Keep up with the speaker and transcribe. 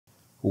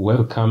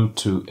Welcome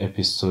to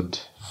episode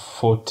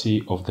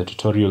 40 of the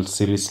tutorial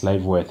series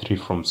Livewire 3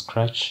 from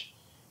scratch.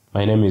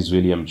 My name is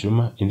William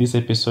Juma. In this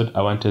episode,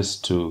 I want us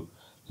to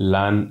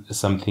learn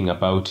something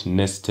about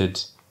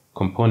nested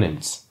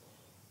components.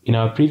 In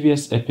our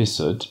previous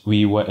episode,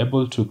 we were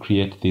able to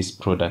create this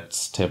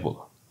products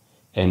table,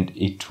 and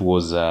it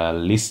was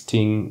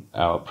listing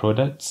our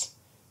products.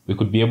 We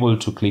could be able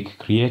to click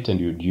create, and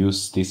you'd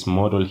use this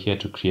model here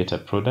to create a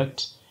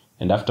product.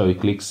 And after we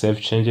click save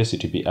changes,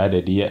 it will be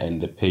added here and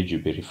the page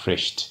will be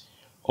refreshed.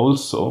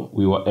 Also,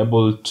 we were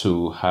able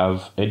to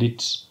have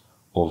edit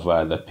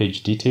over the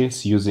page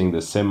details using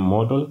the same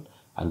model,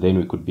 and then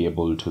we could be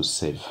able to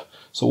save.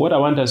 So what I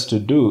want us to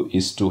do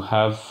is to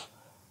have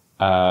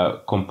a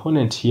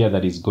component here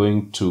that is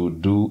going to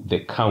do the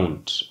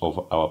count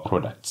of our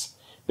products.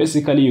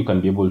 Basically, you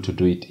can be able to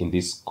do it in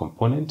this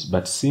component,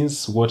 but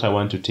since what I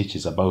want to teach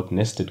is about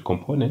nested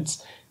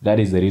components, that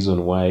is the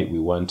reason why we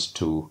want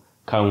to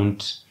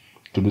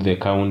do the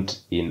count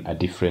in a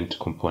different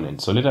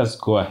component. So let us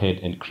go ahead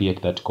and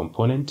create that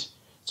component.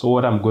 So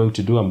what I'm going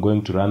to do, I'm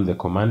going to run the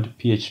command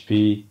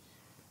php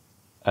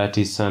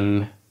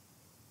artisan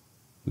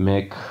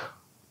make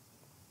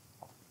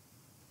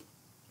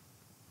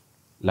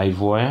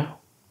livewire.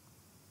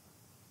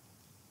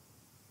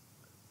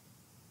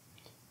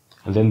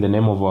 And then the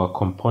name of our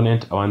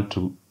component, I want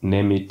to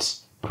name it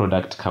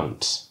product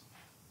count.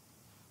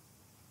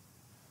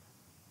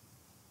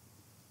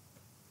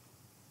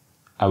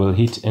 I will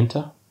hit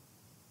enter.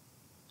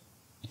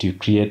 It will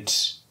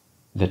create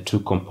the two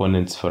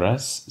components for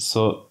us.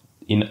 So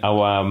in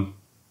our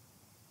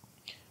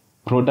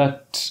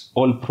product,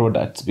 all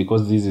products,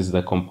 because this is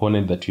the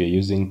component that we are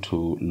using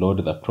to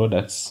load the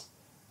products,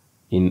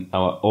 in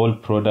our all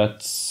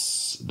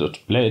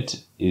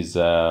products.blade is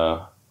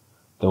the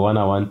one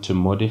I want to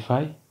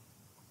modify.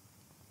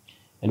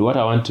 And what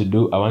I want to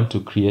do, I want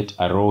to create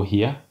a row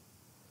here.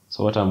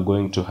 So what I'm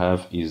going to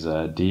have is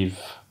a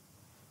div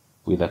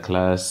with a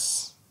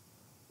class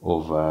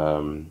of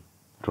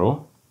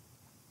row,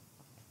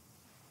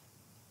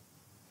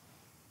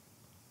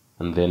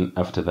 and then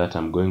after that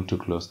I'm going to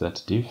close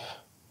that div,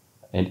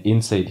 and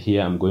inside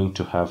here I'm going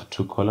to have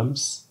two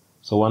columns.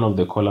 So one of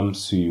the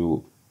columns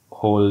you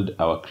hold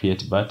our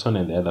create button,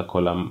 and the other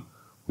column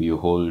you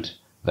hold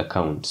the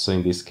count. So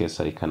in this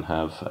case I can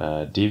have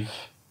a div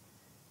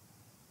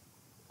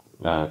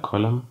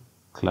column,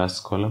 class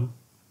column,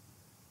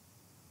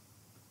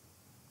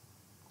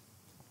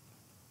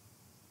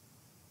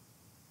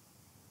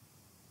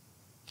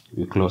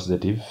 we close the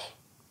div,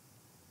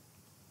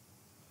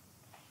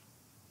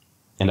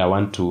 and I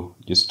want to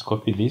just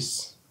copy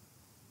this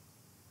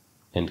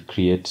and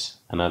create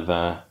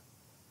another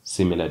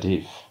similar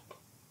div.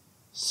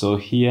 So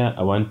here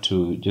I want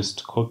to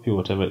just copy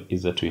whatever it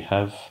is that we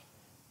have,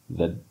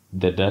 the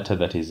data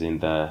that is in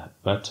the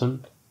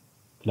button,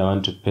 and I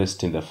want to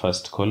paste in the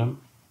first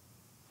column,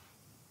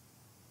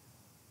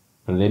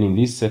 and then in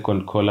this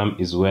second column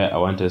is where I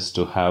want us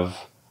to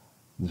have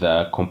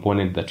the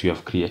component that we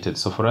have created.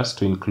 So for us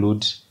to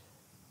include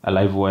a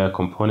Livewire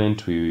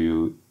component,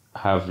 we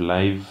have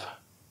Livewire,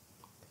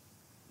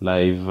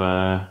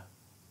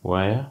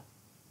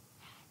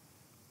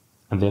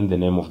 and then the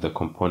name of the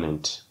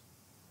component,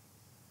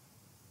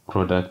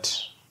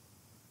 product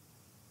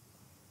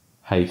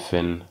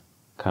hyphen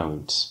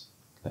count,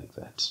 like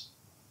that.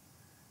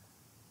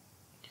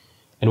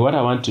 And what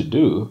I want to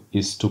do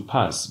is to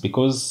pass,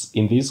 because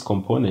in this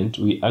component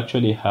we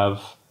actually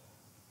have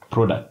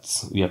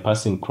products. We are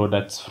passing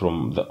products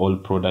from the all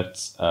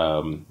products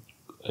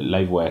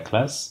Livewire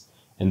class,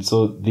 and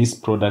so these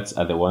products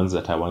are the ones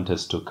that I want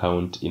us to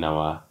count in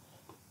our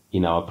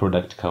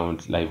product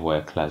count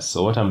Livewire class.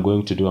 So what I'm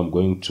going to do, I'm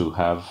going to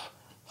have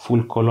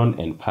full colon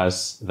and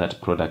pass that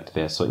product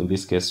there. So in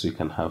this case we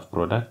can have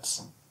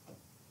products,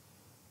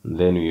 and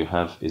then we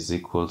have is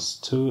equals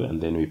to, and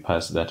then we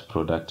pass that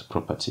product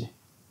property,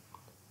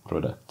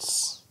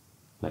 products,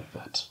 like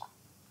that.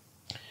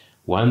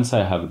 Once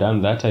I have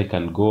done that, I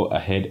can go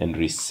ahead and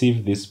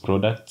receive these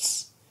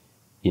products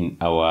in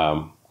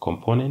our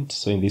component.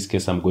 So in this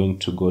case, I'm going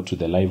to go to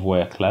the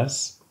Livewire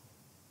class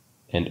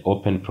and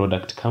open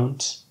product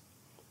count.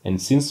 And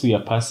since we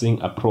are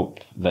passing a prop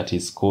that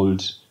is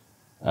called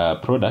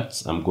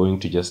products, I'm going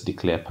to just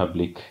declare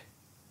public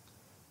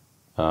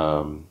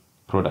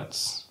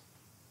products,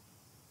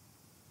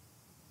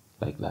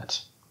 like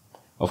that.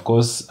 Of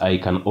course, I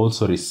can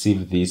also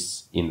receive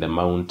this in the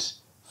mount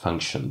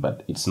function,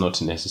 but it's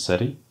not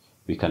necessary.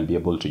 We can be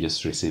able to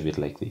just receive it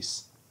like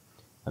this.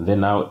 And then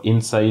now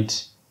inside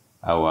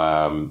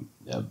our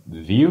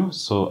view,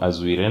 so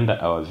as we render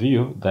our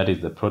view, that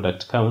is the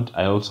product count,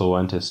 I also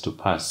want us to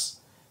pass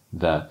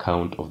the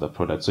count of the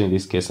product. So in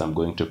this case, I'm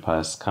going to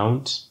pass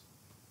count,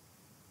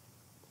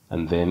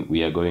 and then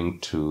we are going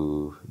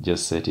to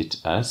just set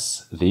it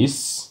as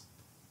this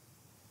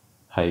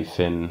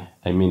hyphen,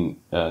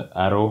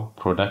 arrow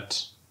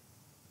product,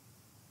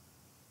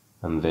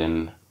 and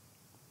then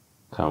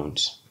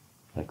count,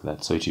 like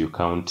that. So it will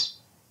count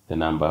the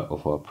number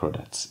of our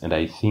products, and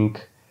I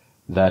think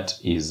that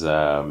is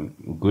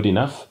good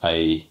enough.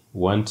 I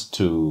want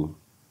to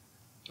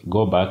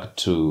go back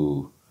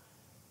to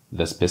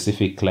the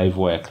specific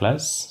Livewire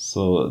class,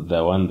 so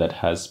the one that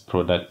has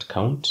product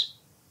count.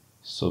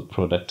 So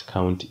product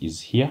count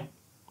is here.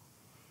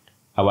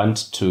 I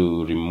want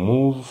to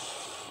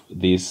remove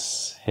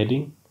this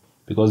heading,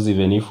 because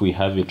even if we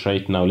have it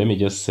right now, let me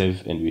just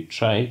save and we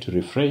try to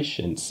refresh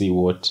and see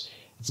what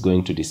it's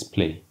going to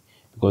display,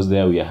 because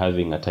there we are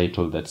having a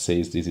title that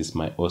says this is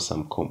my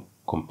awesome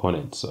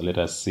component. So let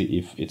us see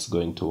if it's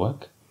going to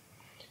work.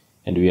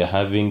 And we are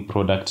having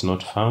product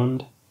not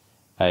found.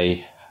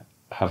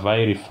 Have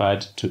I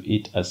referred to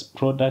it as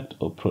product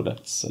or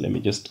products? So let me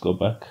just go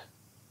back.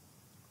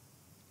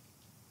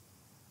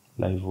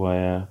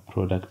 Livewire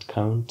product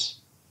count.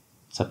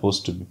 It's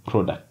supposed to be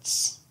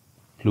products,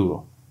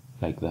 plural,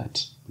 like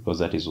that, because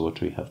that is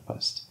what we have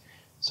passed.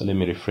 So let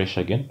me refresh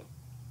again,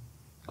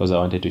 because I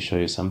wanted to show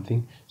you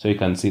something. So you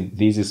can see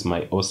this is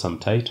my awesome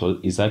title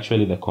is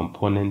actually the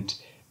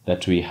component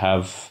that we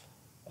have,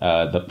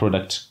 the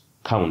product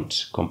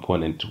count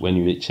component. When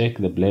you check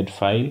the blade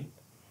file,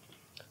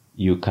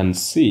 you can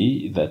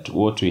see that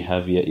what we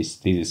have here is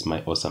this is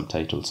my awesome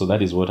title. So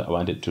that is what I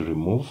wanted to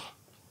remove.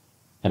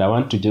 And I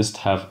want to just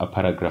have a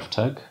paragraph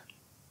tag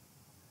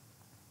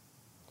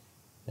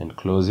and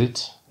close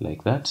it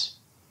like that.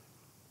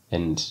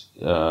 And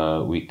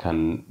we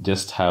can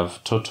just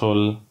have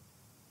total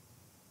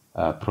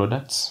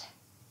products.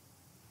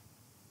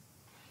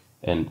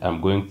 And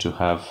I'm going to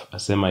have a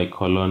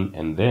semicolon,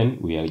 and then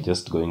we are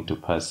just going to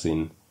pass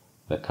in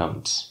the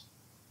count.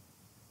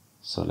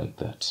 So like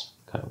that,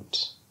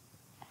 count.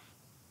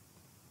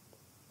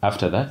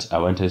 After that, I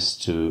want us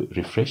to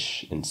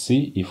refresh and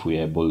see if we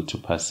are able to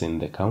pass in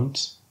the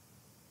count.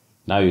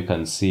 Now you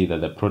can see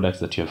that the products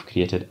that you have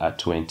created are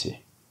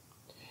 20.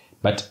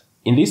 But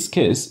in this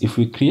case, if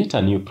we create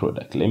a new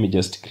product, let me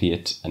just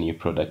create a new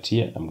product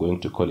here. I'm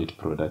going to call it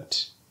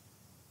product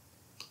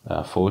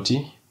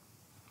 40,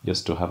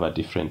 just to have a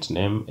different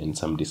name and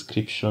some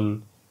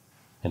description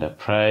and a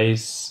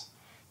price.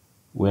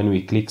 When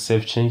we click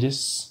Save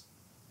Changes,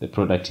 the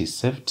product is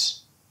saved.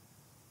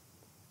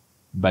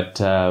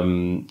 But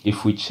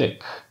if we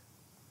check,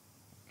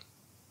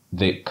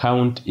 the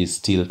count is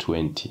still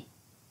 20.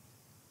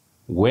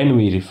 When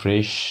we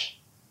refresh,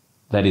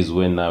 that is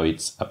when now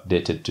it's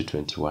updated to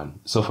 21.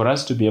 So for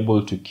us to be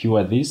able to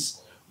cure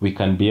this, we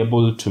can be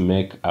able to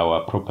make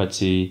our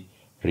property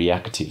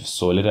reactive.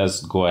 So let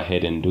us go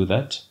ahead and do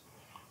that.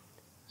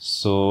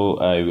 So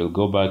I will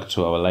go back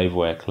to our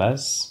Livewire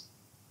class,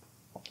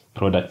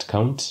 product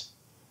count.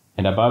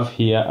 And above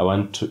here, I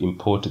want to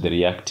import the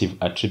reactive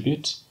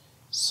attribute.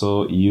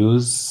 So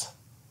use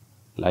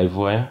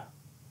Livewire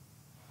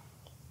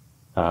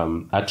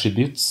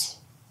attributes,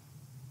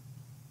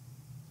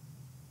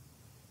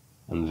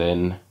 and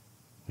then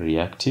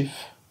reactive.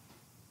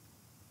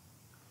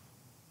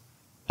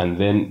 And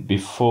then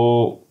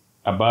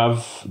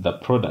above the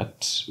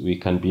product, we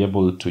can be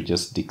able to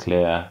just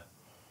declare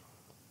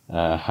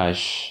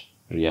hash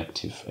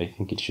reactive. I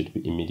think it should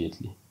be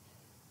immediately.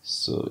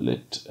 So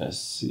let us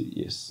see.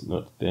 Yes,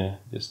 not there,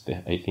 just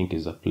there. I think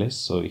is a place,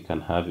 so we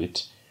can have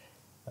it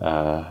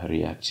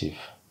reactive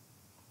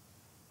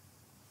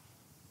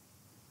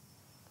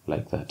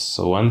like that.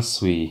 So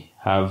once we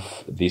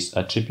have this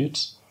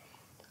attribute,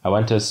 I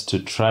want us to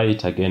try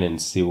it again and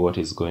see what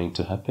is going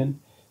to happen.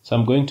 So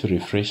I'm going to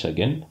refresh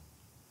again,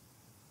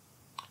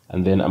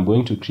 and then I'm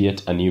going to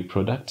create a new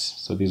product.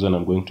 So this one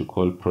I'm going to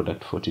call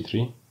product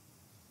 43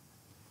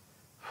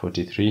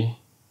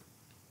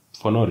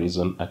 for no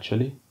reason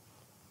actually.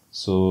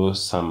 So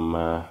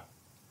some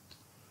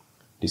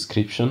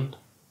description,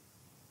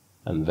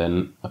 and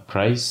then a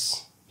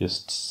price,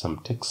 just some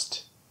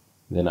text.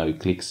 Then I will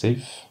click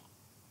save.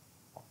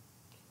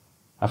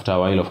 After a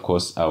while, of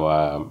course,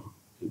 our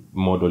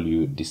model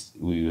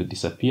will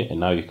disappear,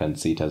 and now you can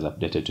see it has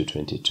updated to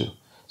 22.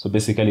 So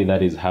basically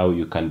that is how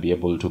you can be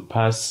able to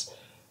pass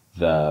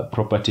the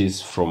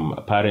properties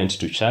from parent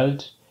to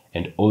child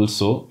and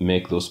also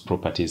make those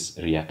properties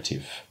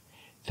reactive.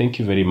 Thank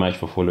you very much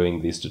for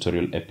following this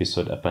tutorial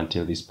episode up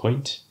until this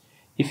point.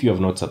 If you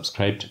have not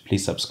subscribed,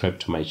 please subscribe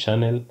to my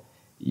channel.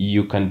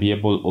 You can be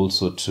able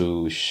also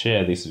to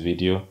share this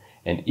video,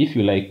 and if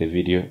you like the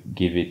video,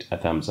 give it a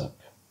thumbs up.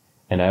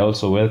 And I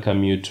also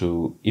welcome you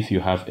to, if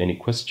you have any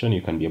question,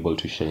 you can be able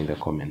to share in the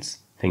comments.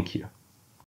 Thank you.